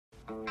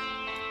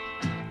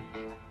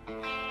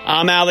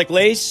I'm Alec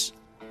Lace.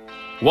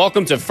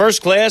 Welcome to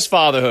First Class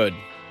Fatherhood.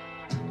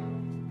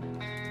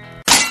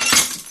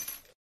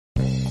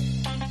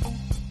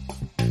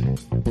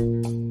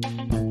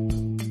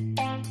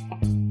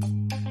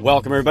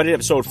 Welcome, everybody, to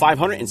episode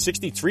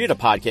 563 of the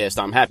podcast.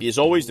 I'm happy, as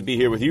always, to be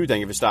here with you.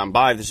 Thank you for stopping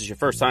by. If this is your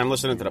first time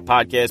listening to the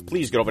podcast,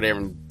 please get over there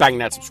and bang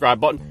that subscribe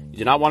button. You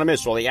do not want to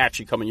miss all the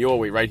action coming your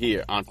way right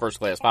here on First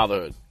Class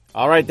Fatherhood.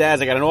 All right,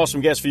 dads, I got an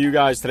awesome guest for you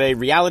guys today.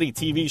 Reality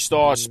TV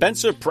star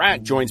Spencer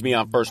Pratt joins me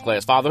on First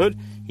Class Fatherhood.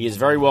 He is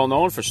very well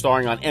known for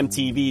starring on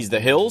MTV's The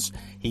Hills.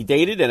 He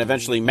dated and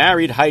eventually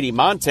married Heidi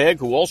Montag,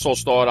 who also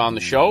starred on the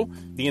show.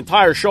 The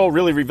entire show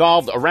really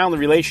revolved around the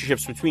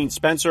relationships between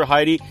Spencer,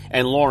 Heidi,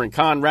 and Lauren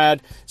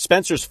Conrad.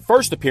 Spencer's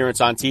first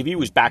appearance on TV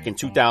was back in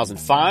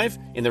 2005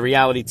 in the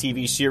reality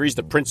TV series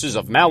The Princes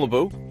of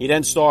Malibu. He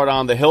then starred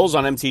on The Hills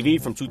on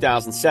MTV from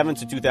 2007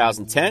 to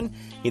 2010.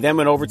 He then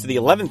went over to the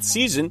 11th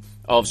season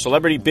of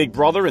Celebrity Big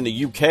Brother in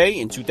the UK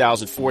in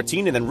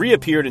 2014 and then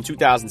reappeared in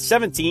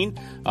 2017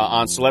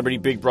 on Celebrity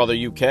Big Brother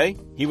UK.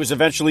 He was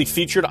eventually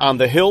featured on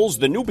The Hills,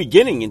 The New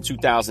Beginning in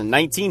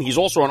 2019. He's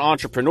also an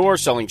entrepreneur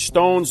selling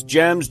stones,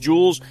 gems,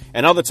 jewels,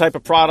 and other type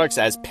of products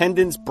as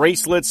pendants,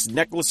 bracelets,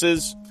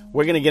 necklaces.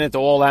 We're going to get into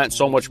all that and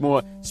so much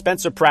more.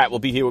 Spencer Pratt will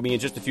be here with me in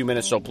just a few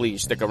minutes, so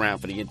please stick around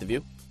for the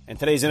interview. And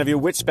today's interview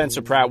with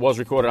Spencer Pratt was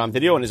recorded on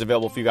video and is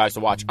available for you guys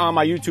to watch on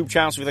my YouTube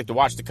channel. So if you'd like to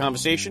watch the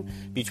conversation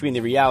between the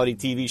reality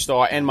TV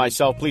star and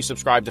myself, please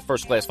subscribe to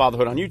First Class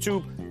Fatherhood on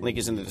YouTube. Link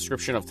is in the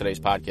description of today's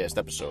podcast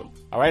episode.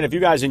 All right, if you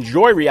guys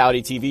enjoy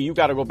reality TV, you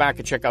got to go back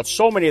and check out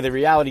so many of the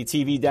reality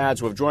TV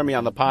dads who have joined me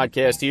on the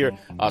podcast here,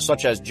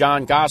 such as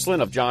John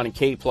Goslin of John and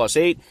Kate Plus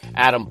 8,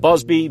 Adam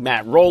Busby,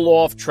 Matt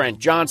Roloff, Trent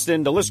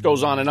Johnston. The list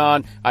goes on and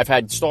on. I've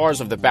had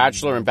stars of The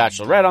Bachelor and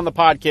Bachelorette on the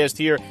podcast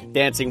here,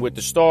 Dancing with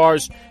the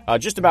Stars,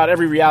 just about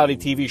every reality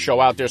TV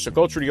show out there. So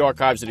go through the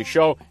archives of the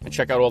show and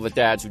check out all the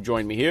dads who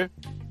joined me here.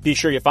 Be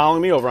sure you're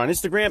following me over on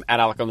Instagram at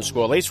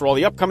Alec_Lace for all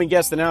the upcoming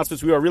guest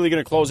announcements. We are really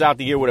going to close out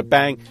the year with a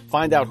bang.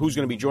 Find out who's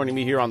going to be joining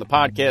me here on the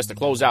podcast to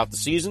close out the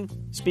season.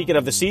 Speaking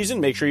of the season,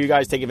 make sure you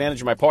guys take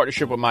advantage of my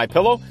partnership with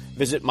MyPillow.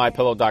 Visit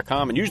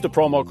MyPillow.com and use the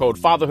promo code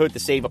FATHERHOOD to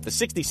save up to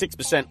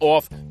 66%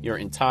 off your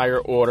entire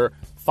order.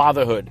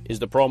 Fatherhood is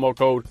the promo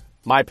code.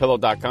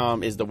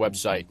 MyPillow.com is the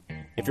website.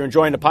 If you're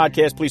enjoying the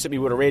podcast, please hit me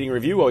with a rating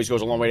review. Always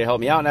goes a long way to help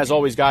me out. And as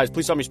always, guys,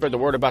 please help me spread the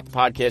word about the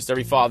podcast to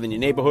every father in your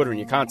neighborhood or in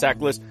your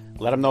contact list.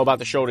 Let them know about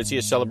the show that's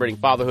here celebrating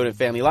fatherhood and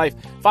family life.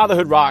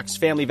 Fatherhood rocks,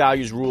 family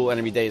values rule, and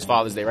every day is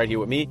Father's Day right here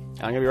with me.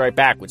 And I'm going to be right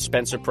back with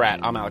Spencer Pratt.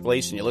 I'm Alec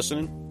Lace, and you're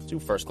listening to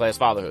First Class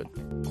Fatherhood.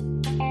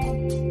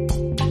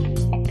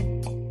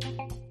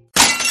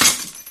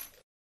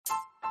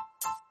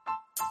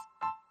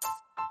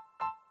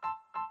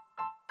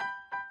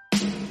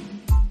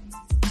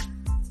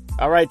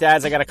 All right,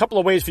 dads, I got a couple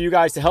of ways for you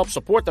guys to help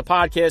support the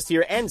podcast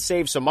here and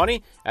save some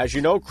money. As you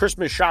know,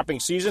 Christmas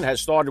shopping season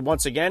has started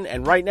once again,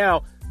 and right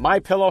now,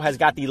 MyPillow has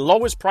got the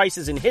lowest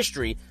prices in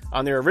history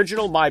on their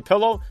original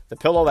MyPillow, the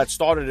pillow that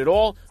started it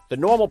all. The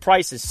normal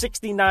price is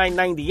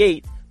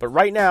 $69.98, but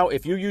right now,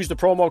 if you use the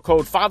promo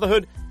code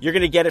FATHERHOOD, you're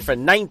going to get it for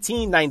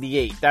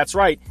 $19.98. That's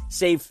right,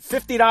 save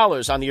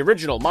 $50 on the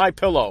original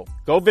MyPillow.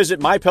 Go visit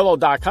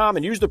MyPillow.com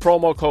and use the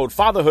promo code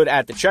FATHERHOOD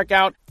at the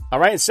checkout. All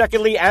right, and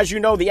secondly, as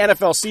you know, the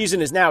NFL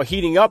season is now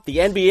heating up. The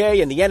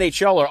NBA and the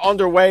NHL are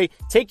underway.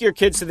 Take your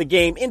kids to the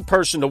game in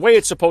person the way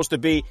it's supposed to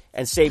be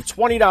and save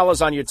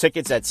 $20 on your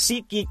tickets at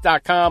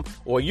SeatGeek.com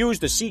or use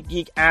the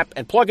SeatGeek app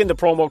and plug in the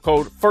promo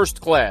code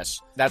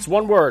FIRSTCLASS. That's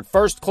one word,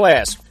 First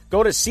Class.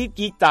 Go to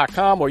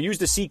SeatGeek.com or use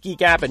the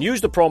SeatGeek app and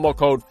use the promo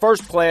code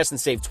FIRSTCLASS and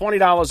save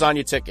 $20 on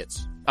your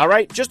tickets. All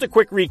right, just a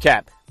quick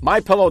recap.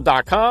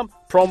 MyPillow.com,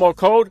 promo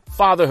code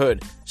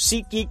FATHERHOOD.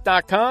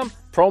 SeatGeek.com,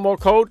 promo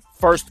code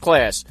First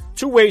Class.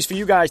 Two ways for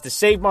you guys to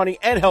save money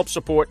and help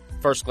support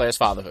First Class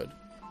Fatherhood.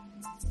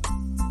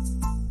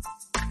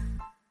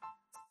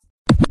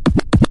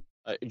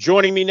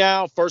 Joining me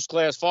now, First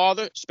Class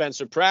Father,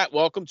 Spencer Pratt.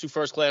 Welcome to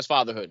First Class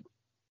Fatherhood.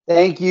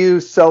 Thank you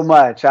so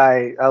much.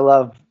 I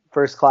love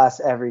First Class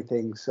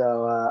everything,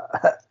 so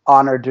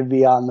honored to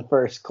be on the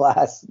First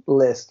Class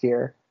list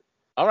here.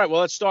 All right, well,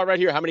 let's start right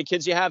here. How many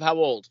kids do you have? How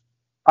old?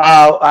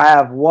 I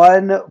have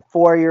one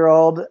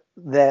 4-year-old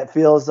that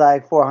feels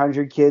like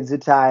 400 kids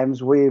at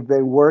times. We've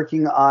been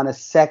working on a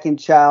second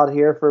child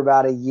here for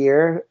about a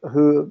year,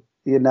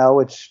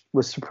 which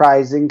was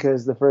surprising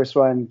because the first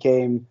one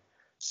came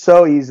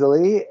so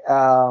easily.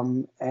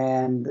 So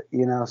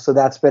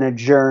that's been a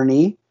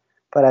journey,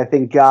 but I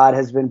think God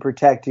has been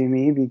protecting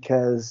me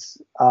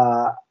because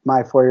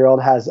my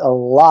 4-year-old has a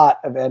lot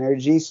of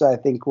energy. So I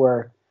think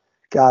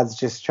God's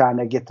just trying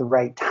to get the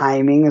right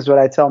timing is what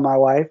I tell my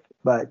wife.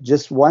 But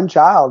just one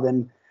child,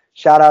 and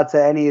shout out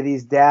to any of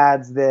these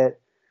dads that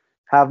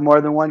have more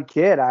than one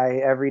kid.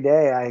 Every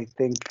day I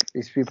think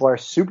these people are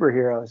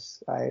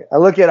superheroes. I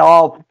look at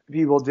all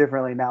people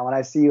differently now. When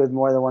I see you with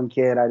more than one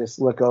kid, I just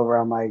look over.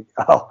 I'm like,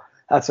 oh,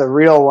 that's a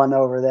real one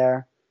over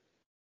there.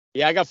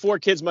 Yeah, I got 4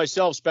 kids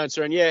myself,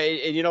 Spencer, and yeah,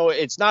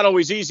 it's not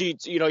always easy.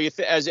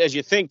 As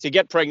you think to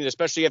get pregnant,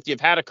 especially after you've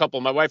had a couple.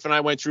 My wife and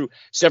I went through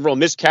several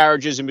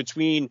miscarriages in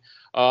between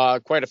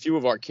quite a few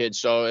of our kids,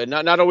 so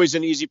not always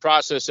an easy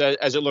process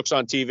as it looks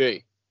on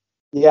TV.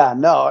 Yeah,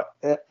 no,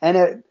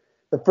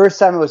 the first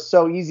time it was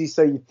so easy.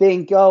 So you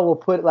think, oh, we'll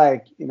put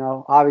like,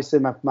 obviously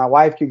my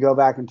wife could go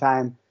back in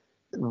time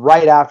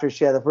right after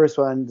she had the first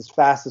one as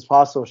fast as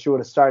possible. She would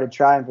have started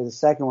trying for the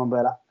second one,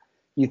 but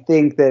you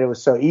think that it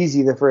was so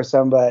easy the first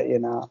time, but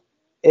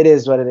it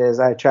is what it is.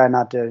 I try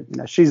not to,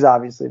 she's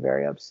obviously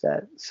very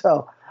upset.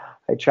 So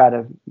I try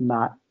to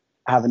not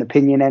have an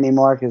opinion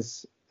anymore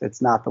because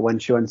it's not the one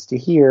she wants to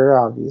hear,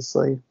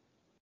 obviously.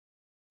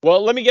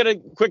 Well, let me get a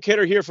quick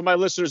hitter here for my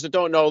listeners that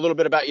don't know a little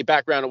bit about your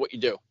background and what you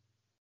do.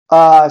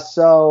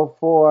 So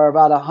for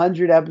about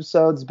 100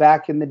 episodes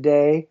back in the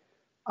day,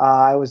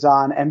 I was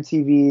on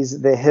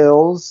MTV's The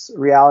Hills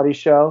reality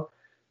show.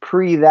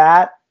 Pre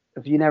that,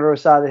 if you never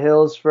saw The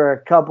Hills, for a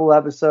couple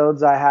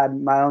episodes, I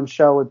had my own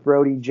show with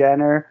Brody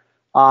Jenner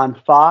on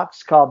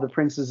Fox called The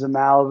Princess of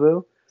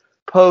Malibu.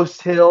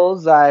 Post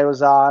Hills, I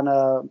was on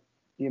a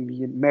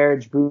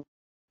marriage boot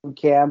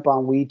camp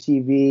on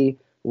WeTV,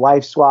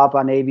 Wife Swap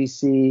on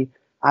ABC.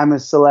 I'm a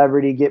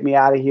Celebrity, Get Me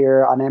Out of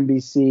Here on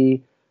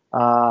NBC.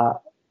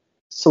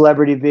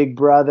 Celebrity Big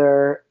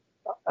Brother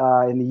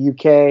in the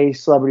UK,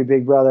 Celebrity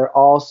Big Brother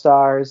All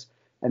Stars,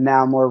 and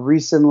now more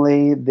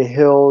recently, The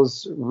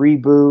Hills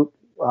reboot,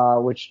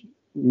 which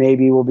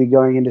maybe will be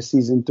going into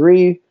season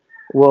 3.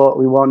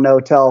 We won't know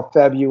till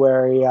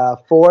February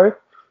 4th,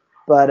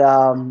 but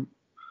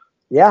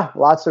yeah,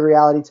 lots of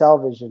reality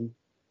television.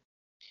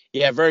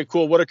 Yeah, very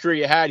cool. What a career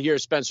you had here,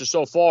 Spencer,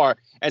 so far.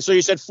 And so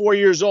you said 4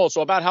 years old.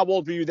 So about how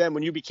old were you then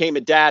when you became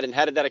a dad, and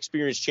how did that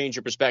experience change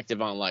your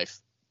perspective on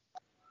life?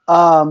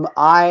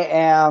 I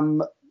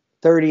am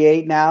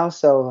 38 now,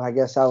 so I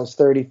guess I was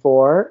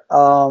 34.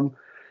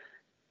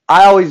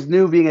 I always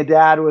knew being a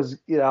dad was,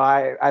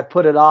 I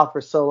put it off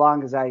for so long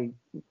because I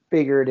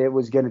figured it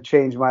was going to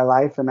change my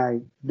life, and I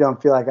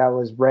don't feel like I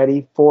was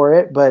ready for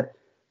it. But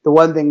the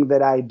one thing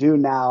that I do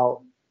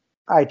now,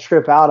 I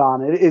trip out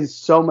on it is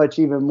so much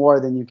even more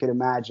than you could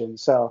imagine.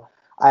 So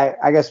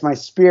I guess my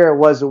spirit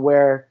was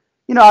aware.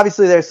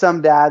 Obviously there's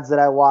some dads that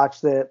I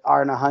watch that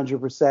aren't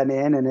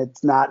 100% in,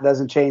 and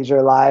doesn't change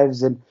their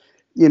lives, and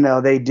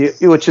they do,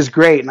 which is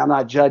great, and I'm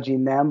not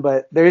judging them,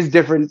 but there's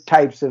different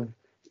types of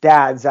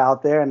dads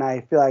out there, and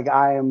I feel like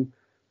I am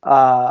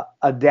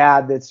a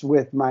dad that's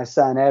with my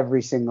son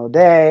every single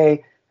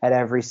day at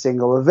every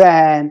single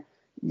event,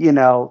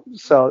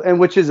 so, and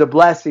which is a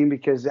blessing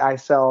because I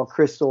sell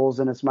crystals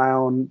and it's my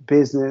own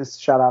business,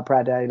 shout out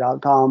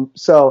prattdaddy.com.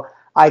 So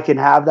I can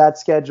have that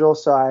schedule.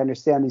 So I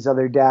understand these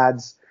other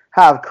dads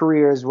have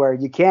careers where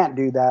you can't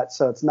do that.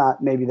 So it's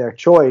not maybe their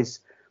choice,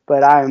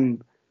 but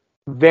I'm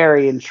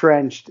very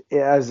entrenched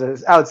I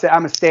would say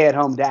I'm a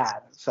stay-at-home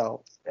dad.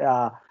 So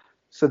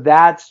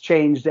that's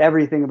changed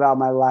everything about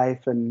my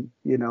life, and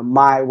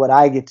what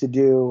I get to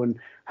do and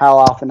how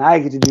often I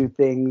get to do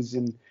things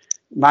and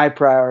my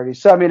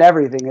priorities. So I mean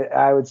everything.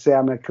 I would say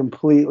I'm a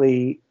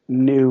completely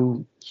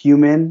new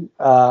human.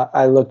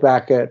 I look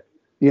back at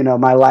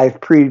my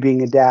life pre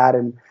being a dad,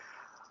 and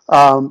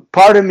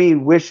part of me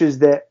wishes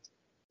that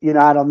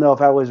I don't know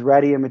if I was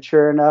ready and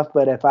mature enough,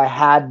 but if I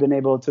had been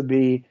able to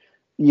be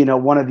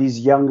one of these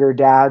younger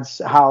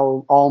dads,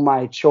 how all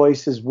my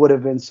choices would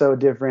have been so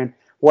different,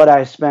 what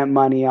I spent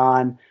money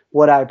on,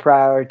 what I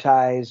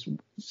prioritize.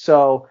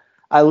 So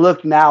I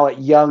look now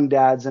at young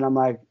dads and I'm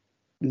like,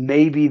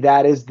 maybe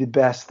that is the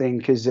best thing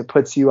because it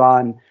puts you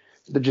on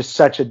just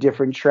such a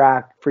different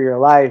track for your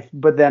life.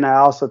 But then I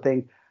also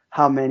think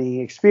how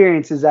many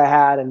experiences I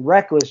had and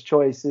reckless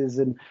choices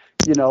and,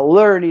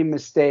 learning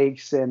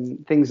mistakes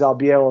and things I'll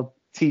be able to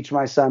teach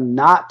my son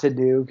not to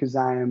do because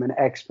I am an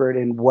expert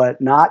in what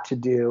not to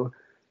do.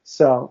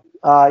 So,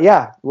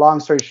 yeah,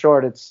 long story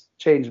short, it's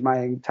changed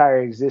my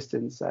entire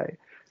existence.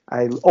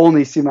 I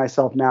only see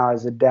myself now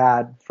as a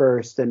dad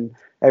first, and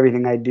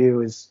everything I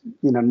do is,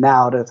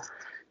 now to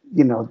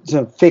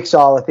fix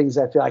all the things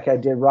I feel like I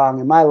did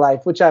wrong in my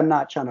life, which I'm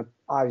not trying to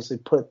obviously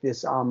put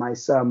this on my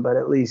son, but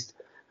at least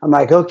I'm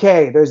like,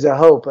 okay, there's a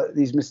hope.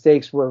 These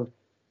mistakes were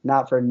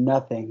not for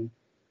nothing.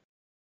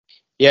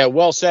 Yeah,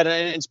 well said.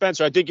 And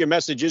Spencer, I think your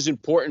message is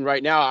important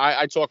right now.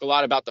 I talk a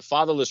lot about the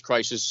fatherless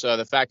crisis,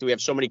 the fact that we have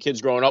so many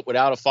kids growing up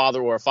without a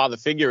father or a father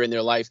figure in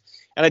their life.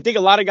 And I think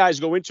a lot of guys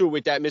go into it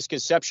with that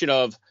misconception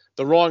of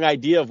the wrong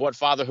idea of what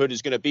fatherhood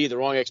is going to be, the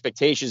wrong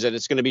expectations that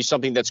it's going to be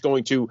something that's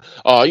going to,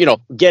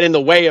 get in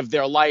the way of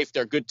their life,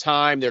 their good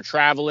time, their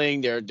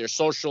traveling, their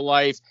social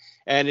life.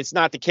 And it's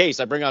not the case.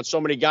 I bring on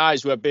so many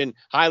guys who have been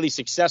highly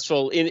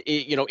successful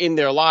in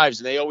their lives.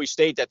 And they always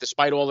state that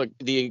despite all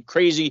the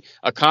crazy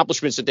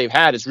accomplishments that they've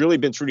had, it's really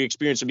been through the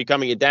experience of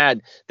becoming a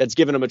dad that's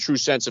given them a true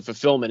sense of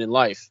fulfillment in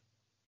life.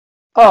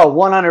 Oh,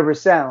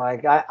 100%.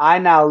 Like I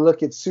now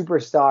look at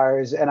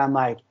superstars and I'm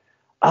like,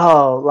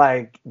 oh,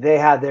 like they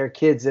had their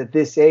kids at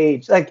this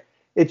age. Like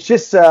it's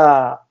just,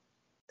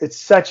 it's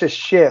such a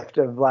shift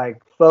of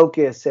like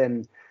focus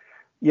and,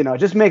 it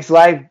just makes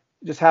life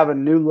just have a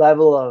new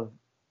level of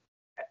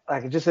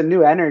like just a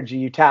new energy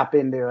you tap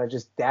into,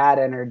 just dad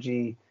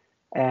energy.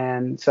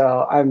 And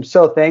so I'm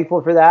so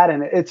thankful for that.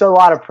 And it's a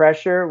lot of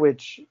pressure,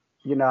 which,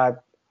 you know,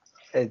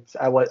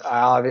 I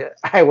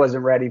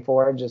wasn't ready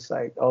for it. Just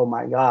like, oh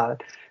my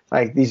God,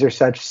 like these are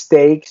such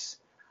stakes.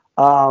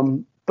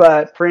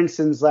 But for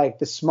instance, like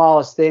the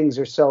smallest things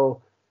are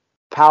so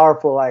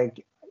powerful.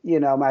 Like, you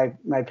know,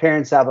 my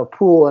parents have a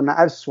pool, and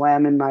I've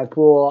swam in my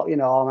pool, you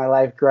know, all my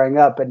life growing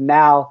up. But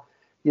now,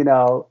 you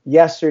know,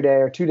 yesterday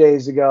or 2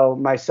 days ago,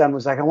 my son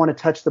was like, I want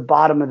to touch the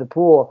bottom of the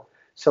pool.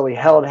 So we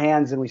held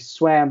hands and we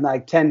swam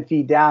like 10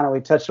 feet down, and we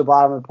touched the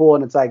bottom of the pool.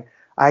 And it's like,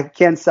 I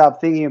can't stop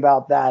thinking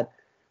about that.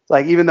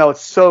 Like, even though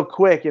it's so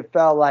quick, it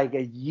felt like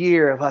a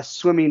year of us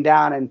swimming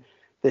down, and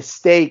the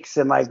stakes,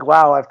 and like,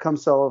 wow, I've come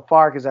so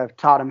far because I've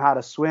taught him how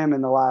to swim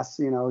in the last,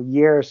 you know,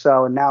 year or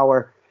so. And now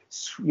we're,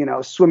 you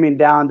know, swimming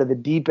down to the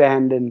deep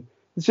end. And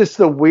it's just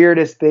the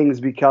weirdest things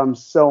become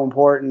so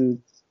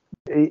important,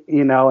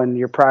 you know, and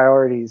your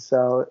priorities.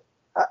 So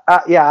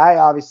yeah, I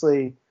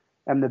obviously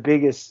am the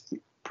biggest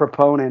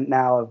proponent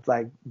now of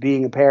like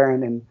being a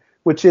parent, and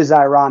which is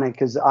ironic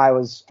because I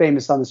was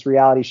famous on this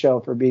reality show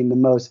for being the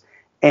most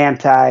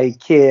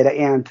anti-kid,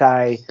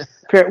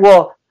 anti-parent.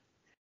 Well,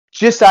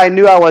 just I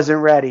knew I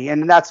wasn't ready,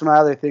 and that's my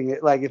other thing.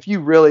 Like, if you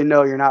really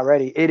know you're not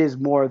ready, it is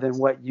more than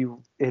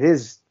it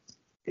is.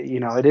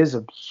 You know, it is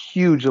a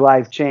huge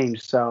life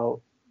change.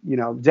 So, you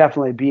know,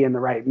 definitely be in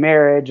the right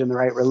marriage and the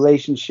right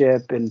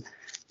relationship. And,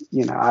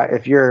 you know,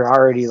 if you're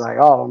already like,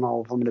 oh, I don't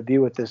know if I'm going to be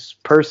with this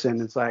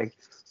person, it's like,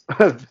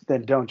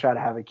 then don't try to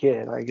have a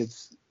kid. Like,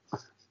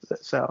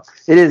 so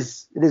it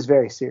is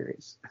very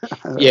serious.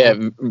 Yeah,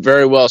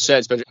 very well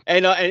said, Spencer.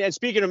 And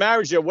speaking of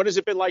marriage, what has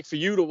it been like for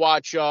you to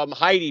watch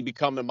Heidi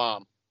become a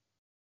mom?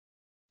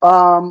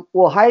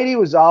 Well, Heidi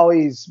was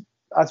always,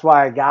 that's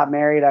why I got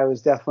married. I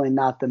was definitely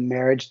not the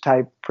marriage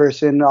type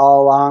person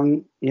all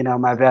along. You know,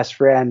 my best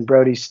friend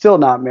Brody's still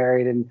not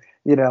married, and,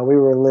 you know, we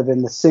were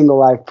living the single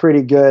life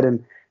pretty good.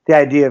 And the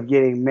idea of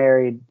getting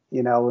married,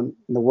 you know, in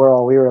the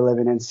world we were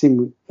living in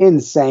seemed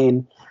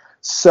insane.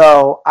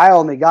 So I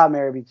only got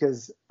married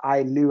because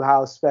I knew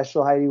how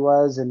special Heidi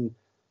was and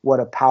what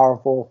a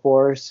powerful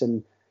force,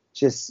 and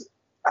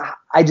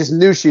I just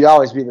knew she'd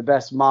always be the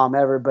best mom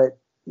ever. But,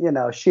 you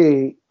know,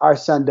 our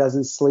son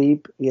doesn't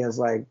sleep. He has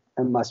like,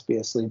 it must be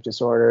a sleep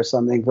disorder or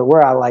something, but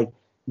we're at like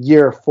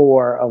year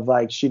 4 of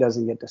like, she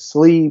doesn't get to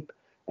sleep,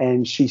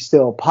 and she's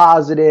still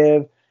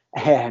positive,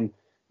 and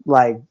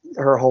like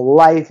her whole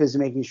life is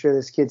making sure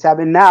this kid's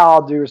happy. And now,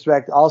 all due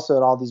respect also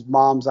to all these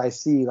moms I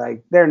see,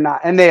 like they're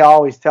not, and they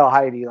always tell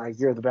Heidi, like,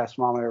 you're the best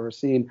mom I've ever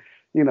seen.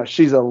 You know,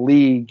 she's a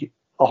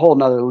whole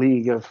nother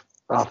league of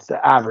the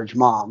average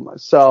mom.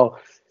 So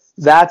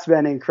that's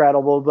been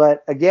incredible.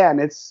 But again,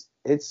 it's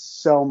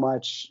so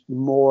much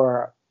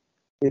more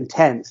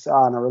intense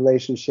on a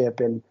relationship,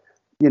 and,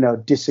 you know,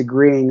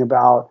 disagreeing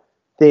about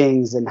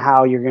things and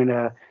how you're going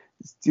to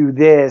do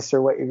this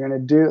or what you're going to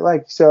do.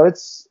 Like, so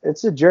it's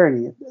a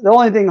journey. The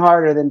only thing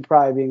harder than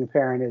probably being a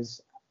parent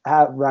is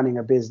running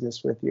a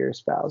business with your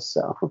spouse.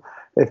 So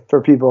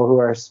for people who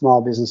are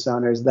small business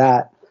owners,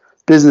 that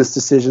business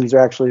decisions are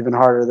actually even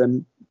harder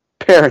than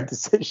parent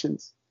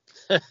decisions.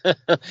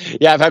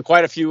 Yeah, I've had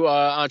quite a few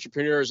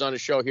entrepreneurs on the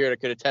show here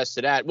that could attest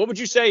to that. What would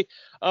you say,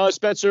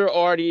 Spencer,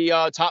 are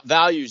the top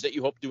values that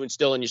you hope to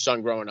instill in your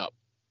son growing up?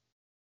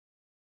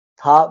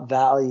 Top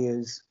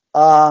values.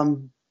 Well,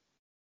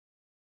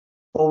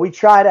 we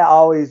try to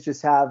always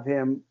just have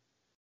him,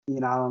 you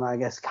know, I don't know, I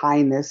guess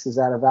kindness, is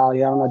that a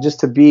value? I don't know,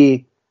 just to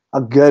be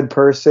a good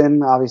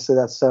person. Obviously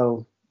that's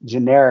so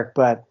generic,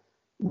 but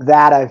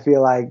that, I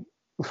feel like,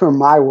 from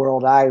my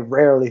world, I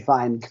rarely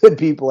find good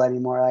people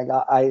anymore. Like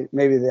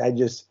maybe I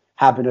just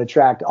happen to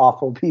attract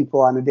awful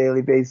people on a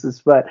daily basis,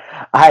 but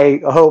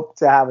I hope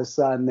to have a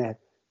son that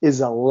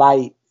is a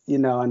light, you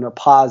know, and a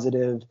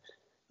positive.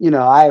 You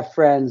know, I have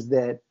friends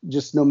that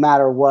just, no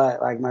matter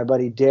what, like my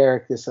buddy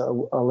Derek, this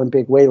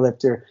Olympic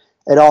weightlifter,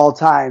 at all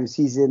times,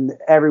 he's in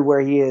everywhere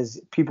he is.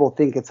 People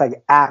think it's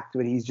like act,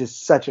 but he's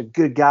just such a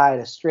good guy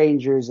to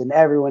strangers and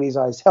everyone. He's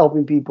always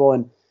helping people.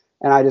 And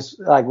I just,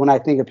 like, when I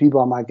think of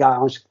people, I'm like, God,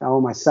 I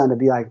want my son to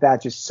be like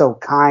that, just so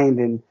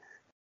kind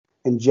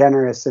and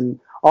generous. And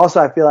also,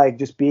 I feel like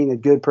just being a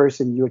good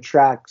person, you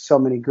attract so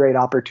many great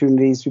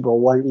opportunities. People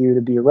want you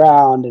to be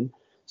around. And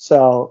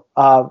so,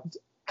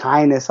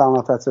 kindness, I don't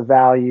know if that's a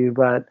value,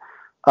 but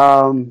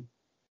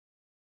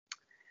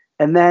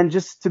and then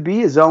just to be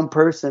his own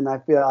person, I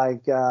feel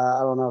like I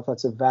don't know if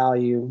that's a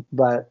value,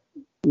 but,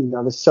 you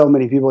know, there's so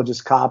many people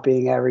just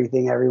copying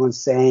everything everyone's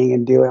saying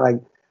and doing,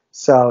 like,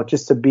 so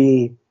just to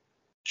be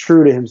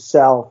true to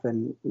himself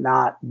and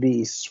not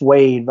be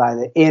swayed by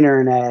the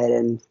internet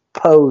and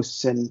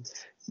posts and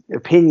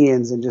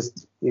opinions, and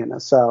just, you know,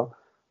 so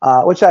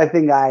which I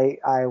think I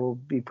will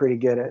be pretty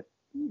good at,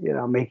 you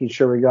know, making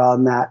sure we go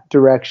in that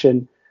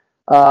direction.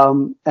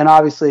 And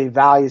obviously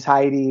values,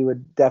 Heidi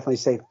would definitely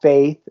say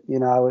faith. You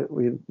know,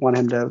 we want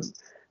him to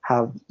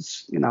have,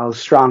 you know,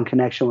 strong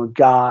connection with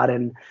God,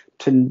 and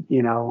to,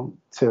 you know,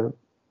 to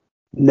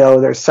know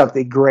there's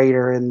something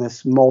greater in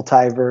this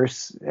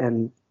multiverse,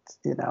 and,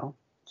 you know,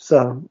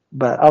 So,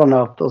 but I don't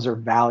know if those are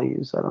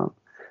values.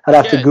 I'd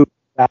have to Yeah. Google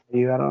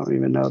value. I don't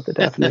even know what the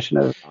definition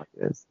of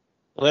value is.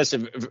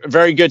 Listen,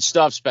 very good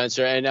stuff,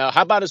 Spencer. And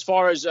how about as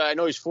far as I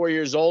know he's 4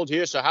 years old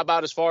here. So how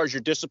about as far as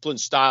your discipline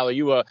style? Are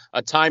you a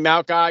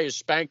timeout guy, a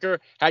spanker?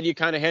 How do you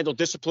kind of handle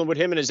discipline with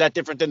him? And is that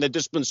different than the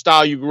discipline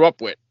style you grew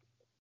up with?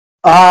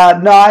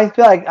 No, I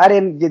feel like I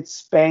didn't get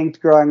spanked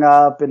growing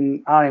up,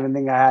 and I don't even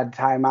think I had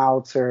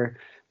timeouts or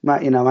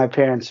my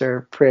parents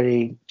are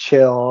pretty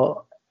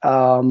chill.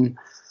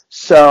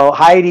 So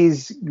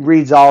Heidi's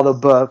reads all the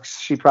books.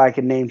 She probably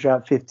can name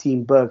drop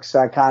 15 books. So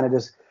I kind of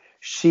just,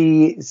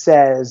 she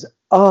says,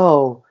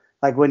 "Oh,"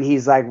 like when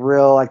he's like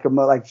real, like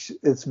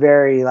it's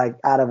very like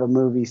out of a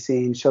movie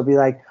scene. She'll be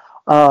like,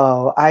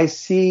 "Oh, I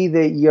see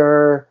that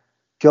you're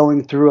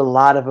going through a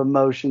lot of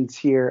emotions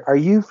here. Are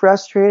you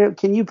frustrated?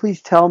 Can you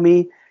please tell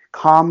me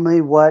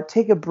calmly what?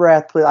 Take a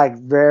breath, please," like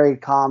very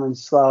calm and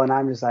slow. And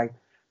I'm just like,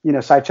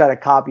 so I try to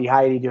copy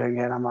Heidi doing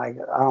it. I'm like,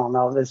 I don't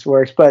know if this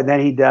works, but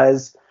then he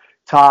does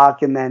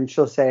talk, and then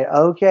she'll say,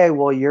 "Okay,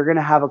 well, you're going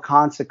to have a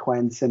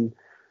consequence," and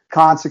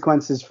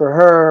consequences for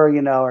her,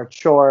 are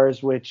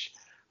chores, which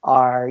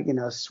are,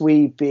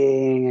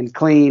 sweeping and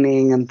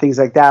cleaning and things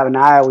like that. And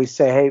I always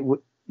say, "Hey, would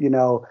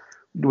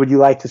you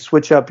like to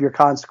switch up your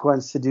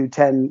consequence to do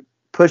 10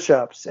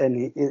 push-ups?"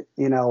 And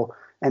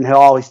and he'll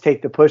always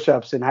take the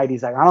push-ups, and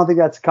Heidi's like, "I don't think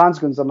that's a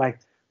consequence." I'm like,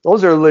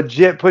 "Those are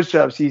legit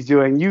push-ups he's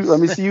doing. Let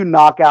me see you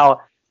knock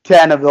out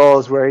 10 of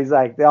those," where he's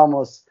like, they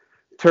almost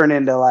turn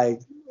into like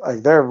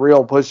they're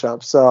real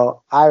push-ups.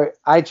 So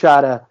I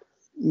try to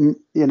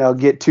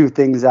get two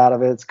things out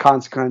of it. It's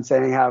consequence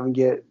and have him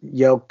get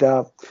yoked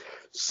up.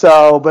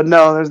 So, but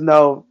no, there's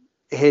no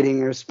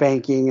hitting or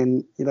spanking,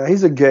 and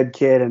he's a good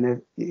kid,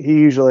 and he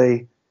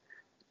usually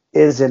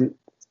isn't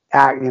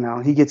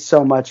he gets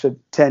so much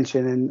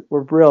attention, and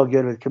we're real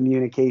good with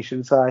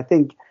communication. So I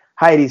think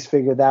Heidi's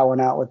figured that one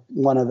out with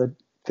one of the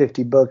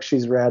 50 books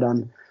she's read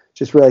on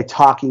just really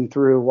talking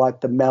through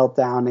what the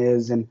meltdown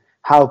is and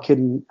how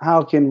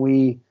can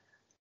we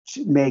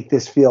make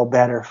this feel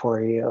better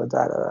for you.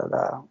 Da, da, da,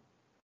 da.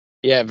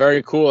 Yeah,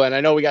 very cool. And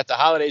I know we got the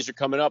holidays are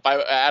coming up.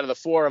 Out of the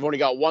four, I've only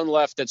got one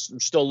left that's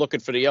still looking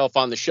for the elf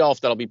on the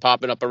shelf that'll be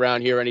popping up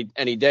around here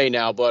any day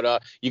now.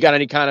 But you got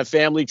any kind of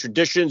family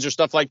traditions or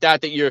stuff like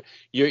that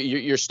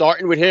you're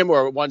starting with him,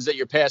 or ones that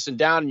you're passing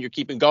down and you're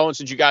keeping going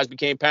since you guys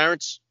became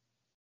parents?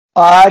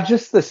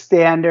 Just the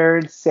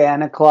standard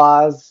Santa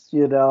Claus,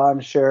 I'm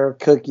sure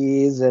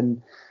cookies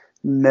and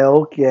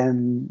milk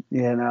and,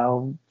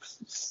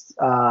 what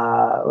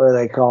are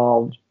they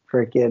called?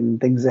 Freaking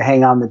things that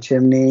hang on the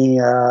chimney.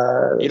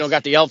 You don't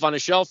got the elf on the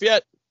shelf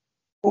yet?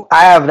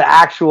 I have the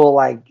actual,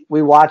 like,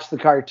 we watched the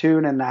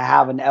cartoon and I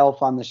have an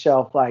elf on the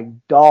shelf, like,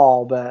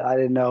 doll, but I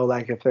didn't know,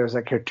 like, if there's,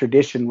 like, a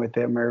tradition with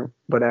him or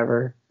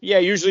whatever. Yeah,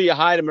 usually you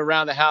hide him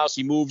around the house.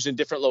 He moves in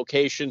different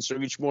locations. So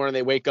each morning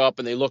they wake up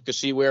and they look to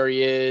see where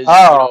he is.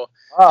 Oh,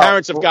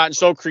 Parents have gotten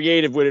so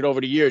creative with it over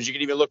the years. You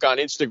can even look on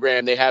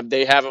Instagram. They have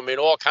them in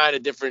all kind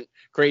of different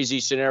crazy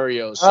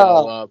scenarios.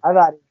 So I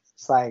thought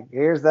it's like,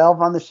 here's the elf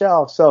on the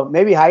shelf. So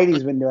maybe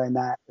Heidi's been doing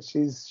that.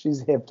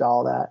 She's hip to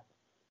all that.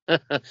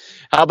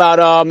 how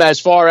about as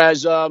far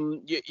as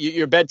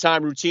your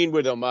bedtime routine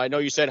with him? I know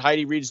you said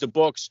Heidi reads the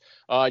books.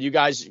 You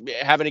guys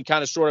have any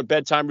kind of sort of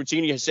bedtime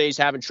routine? You say he's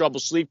having trouble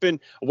sleeping.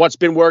 What's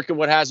been working?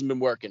 What hasn't been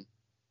working?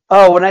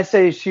 Oh, when I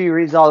say she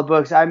reads all the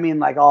books, I mean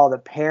like all the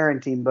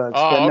parenting books.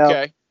 But Oh, no,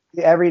 okay.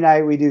 every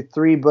night we do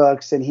 3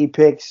 books, and he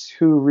picks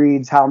who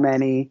reads how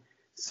many.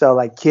 So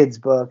like kids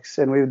books,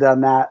 and we've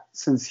done that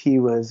since he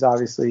was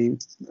obviously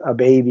a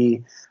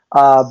baby.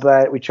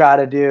 But we try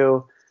to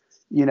do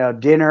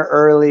dinner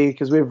early,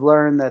 because we've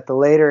learned that the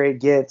later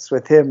it gets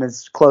with him,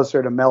 it's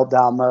closer to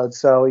meltdown mode.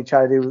 So we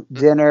try to do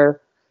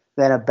dinner,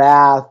 then a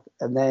bath,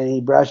 and then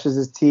he brushes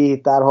his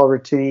teeth, that whole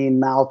routine,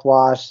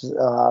 mouthwash,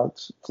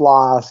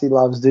 floss. He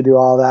loves to do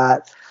all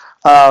that.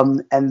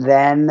 And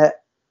then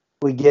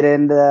we get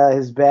into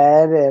his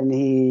bed, and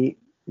he,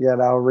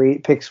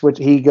 picks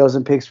he goes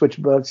and picks which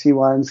books he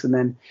wants, and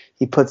then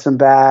he puts them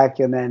back,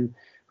 and then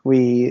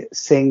we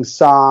sing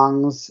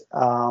songs,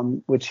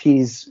 which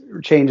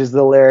changes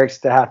the lyrics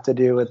to have to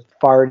do with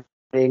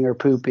farting or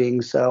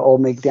pooping. So Old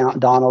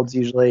McDonald's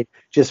usually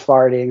just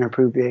farting or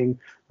pooping,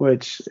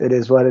 which it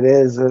is what it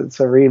is. It's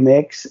a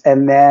remix.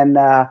 And then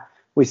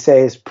we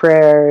say his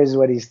prayers,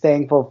 what he's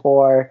thankful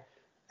for,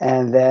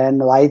 and then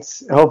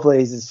lights. Hopefully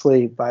he's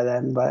asleep by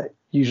then, but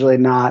usually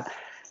not.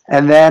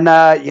 And then,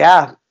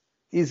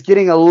 he's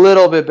getting a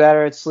little bit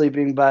better at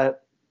sleeping, but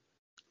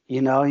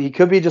he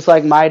could be just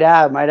like my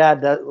dad. My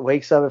dad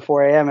wakes up at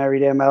 4 a.m. every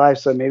day of my life,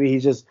 so maybe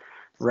he's just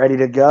ready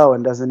to go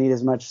and doesn't need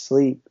as much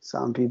sleep.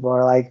 Some people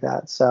are like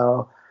that.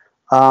 So,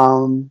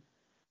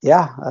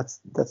 that's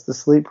the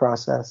sleep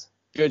process.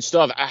 Good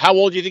stuff. How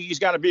old do you think he's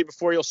got to be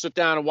before you'll sit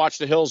down and watch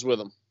The Hills with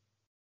him?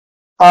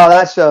 Oh,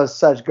 that show is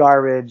such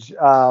garbage.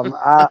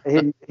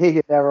 He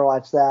could never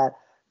watch that.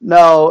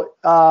 No,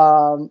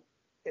 I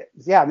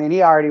mean,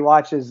 he already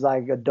watches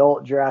like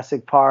adult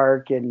Jurassic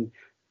Park and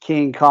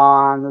King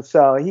Kong,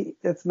 so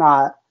it's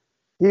not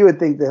he would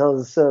think the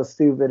hills is so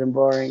stupid and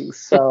boring.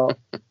 So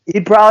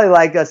he'd probably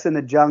like us in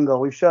the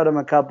jungle. We showed him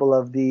a couple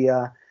of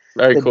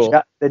Very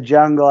cool. The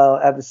jungle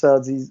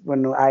episodes.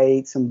 When I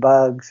ate some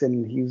bugs,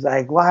 and he was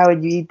like, "Why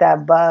would you eat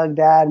that bug,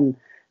 Dad?"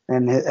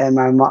 And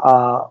my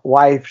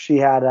wife, she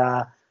had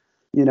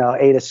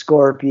ate a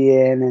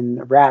scorpion and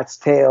a rat's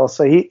tail.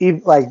 So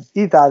he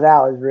thought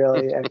that was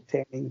really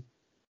entertaining.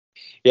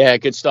 Yeah,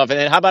 good stuff. And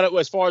then how about it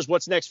as far as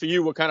what's next for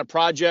you? What kind of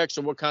projects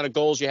or what kind of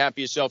goals you have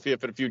for yourself here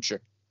for the future?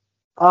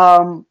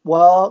 Well,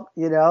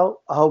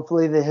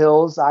 hopefully the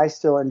hills. I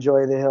still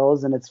enjoy the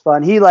hills, and it's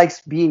fun. He likes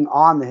being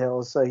on the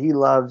hills, so he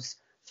loves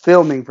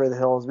filming for the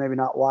hills, maybe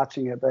not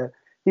watching it, but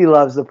he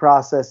loves the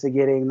process of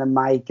getting the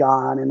mic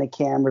on and the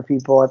camera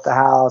people at the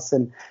house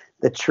and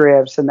the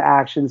trips and the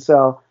action.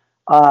 So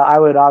I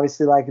would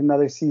obviously like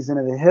another season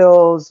of the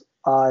hills.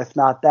 If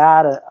not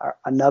that,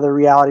 another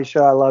reality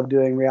show. I love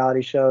doing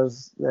reality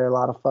shows. They're a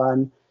lot of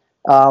fun.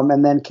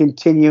 And then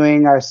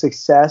continuing our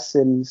success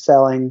in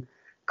selling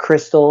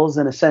crystals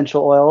and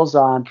essential oils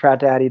on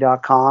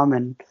pratdaddy.com,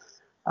 and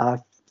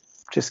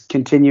just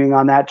continuing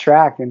on that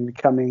track and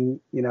becoming,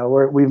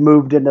 we've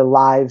moved into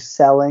live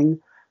selling.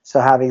 So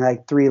having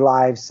like 3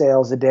 live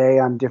sales a day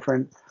on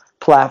different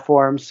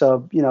platforms.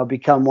 So,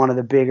 become one of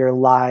the bigger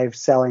live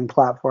selling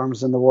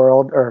platforms in the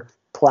world, or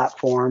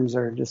platforms,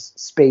 or just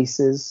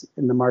spaces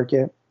in the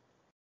market.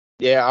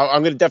 Yeah,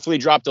 I'm going to definitely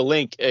drop the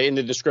link in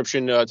the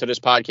description to this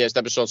podcast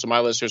episode so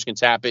my listeners can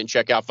tap it and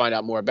check out, find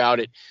out more about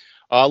it.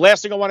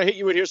 Last thing I want to hit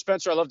you with here,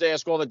 Spencer, I love to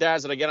ask all the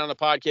dads that I get on the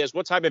podcast,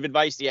 what type of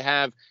advice do you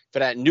have for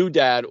that new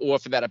dad or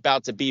for that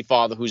about-to-be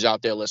father who's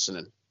out there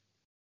listening?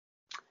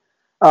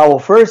 Well,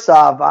 first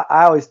off,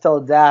 I always tell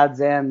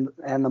dads and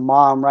the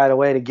mom right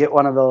away to get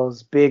one of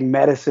those big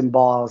medicine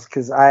balls,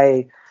 because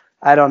I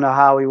don't know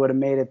how we would have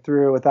made it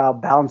through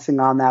without bouncing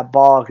on that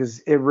ball, because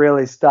it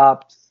really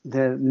stopped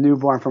the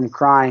newborn from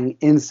crying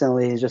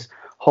instantly, just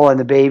holding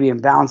the baby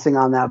and bouncing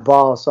on that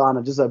ball. So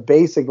on just a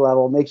basic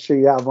level, make sure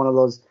you have one of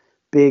those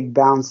big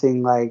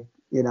bouncing,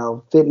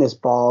 fitness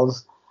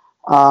balls.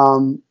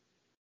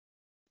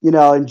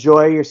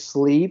 Enjoy your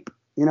sleep.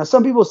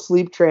 Some people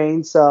sleep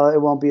train, so it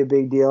won't be a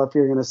big deal if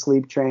you're going to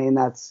sleep train.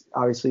 That's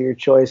obviously your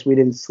choice. We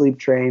didn't sleep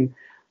train.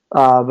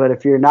 But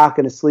if you're not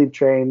going to sleep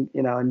train,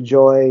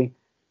 enjoy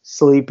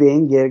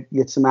sleeping,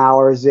 get some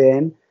hours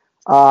in.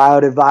 I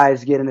would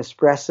advise get an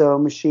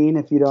espresso machine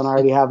if you don't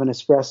already have an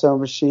espresso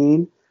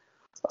machine.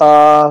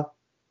 Get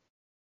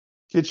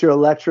your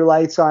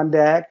electrolytes on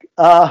deck.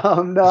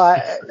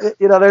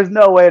 There's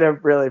no way to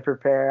really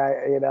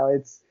prepare.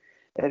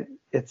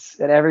 It's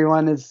and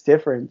everyone is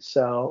different.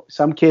 So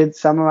some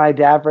of my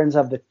dad friends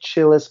have the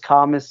chillest,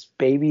 calmest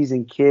babies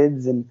and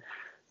kids, and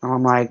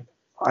I'm like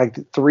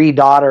 3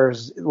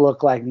 daughters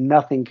look like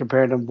nothing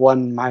compared to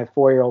my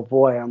 4-year-old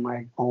boy. I'm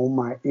like, oh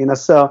my,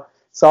 so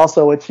it's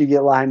also what you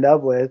get lined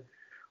up with.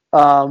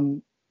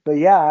 But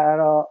yeah, I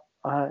don't.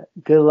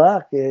 Good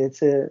luck.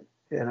 Get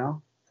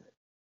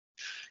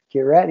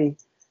ready.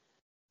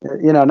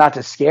 Not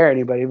to scare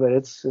anybody, but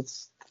it's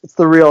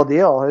the real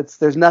deal.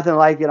 There's nothing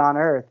like it on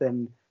earth,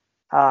 and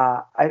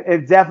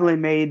it definitely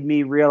made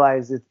me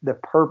realize that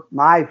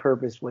my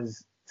purpose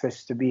was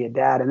just to be a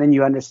dad. And then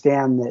you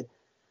understand that,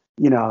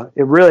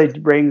 it really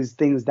brings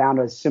things down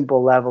to a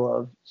simple level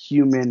of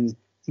human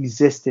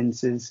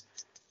existence,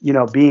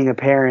 being a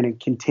parent and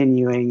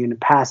continuing and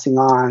passing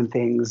on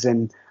things.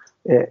 And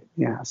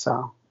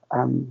so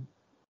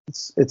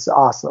it's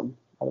awesome.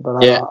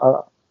 But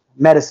a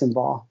medicine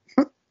ball.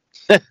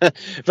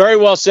 Very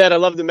well said. I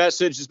love the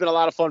message. It's been a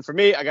lot of fun for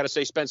me. I got to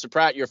say, Spencer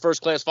Pratt, you're a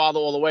first-class father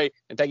all the way.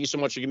 And thank you so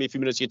much for giving me a few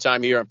minutes of your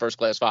time here on First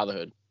Class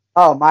Fatherhood.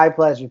 Oh, my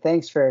pleasure.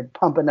 Thanks for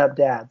pumping up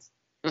dads.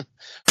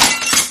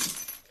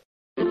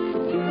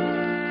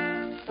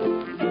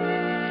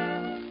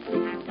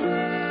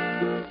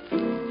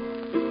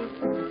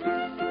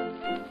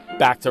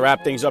 Back to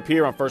wrap things up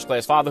here on First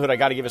Class Fatherhood. I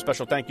got to give a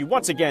special thank you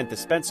once again to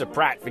Spencer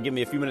Pratt for giving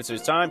me a few minutes of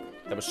his time.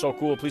 That was so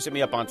cool. Please hit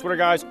me up on Twitter,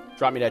 guys.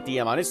 Drop me that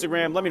DM on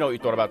Instagram. Let me know what you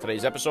thought about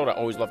today's episode. I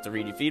always love to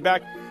read your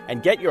feedback.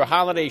 And get your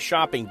holiday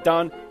shopping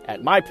done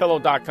at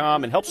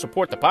MyPillow.com and help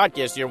support the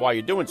podcast here while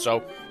you're doing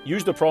so.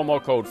 Use the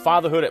promo code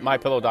FATHERHOOD at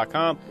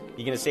MyPillow.com.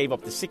 You're going to save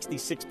up to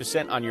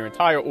 66% on your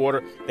entire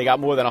order. They got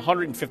more than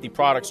 150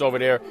 products over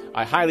there.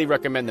 I highly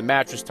recommend the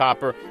mattress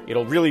topper.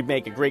 It'll really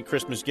make a great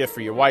Christmas gift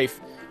for your wife.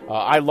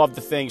 I love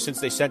the thing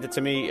since they sent it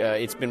to me.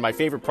 It's been my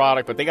favorite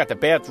product, but they got the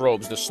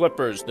bathrobes, the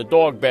slippers, the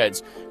dog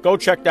beds. Go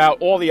check out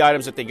all the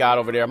items that they got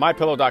over there.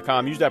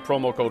 MyPillow.com. Use that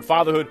promo code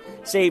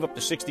FATHERHOOD. Save up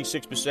to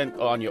 66%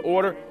 on your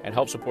order and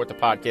help support the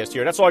podcast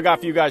here. That's all I got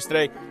for you guys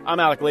today. I'm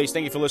Alec Lace.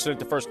 Thank you for listening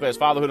to First Class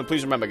Fatherhood. And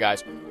please remember,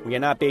 guys, we are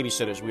not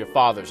babysitters. We are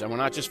fathers. And we're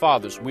not just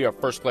fathers. We are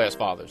first-class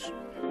fathers.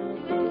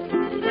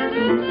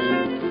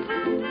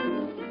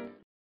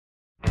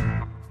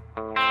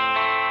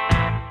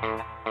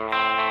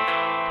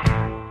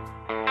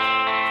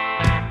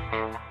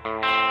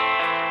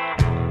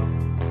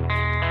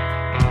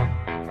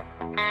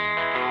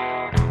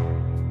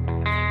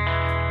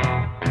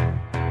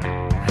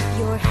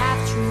 Your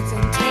half-truths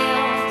and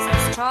tales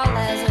as tall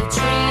as a trees.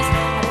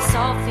 I was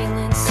all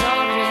feeling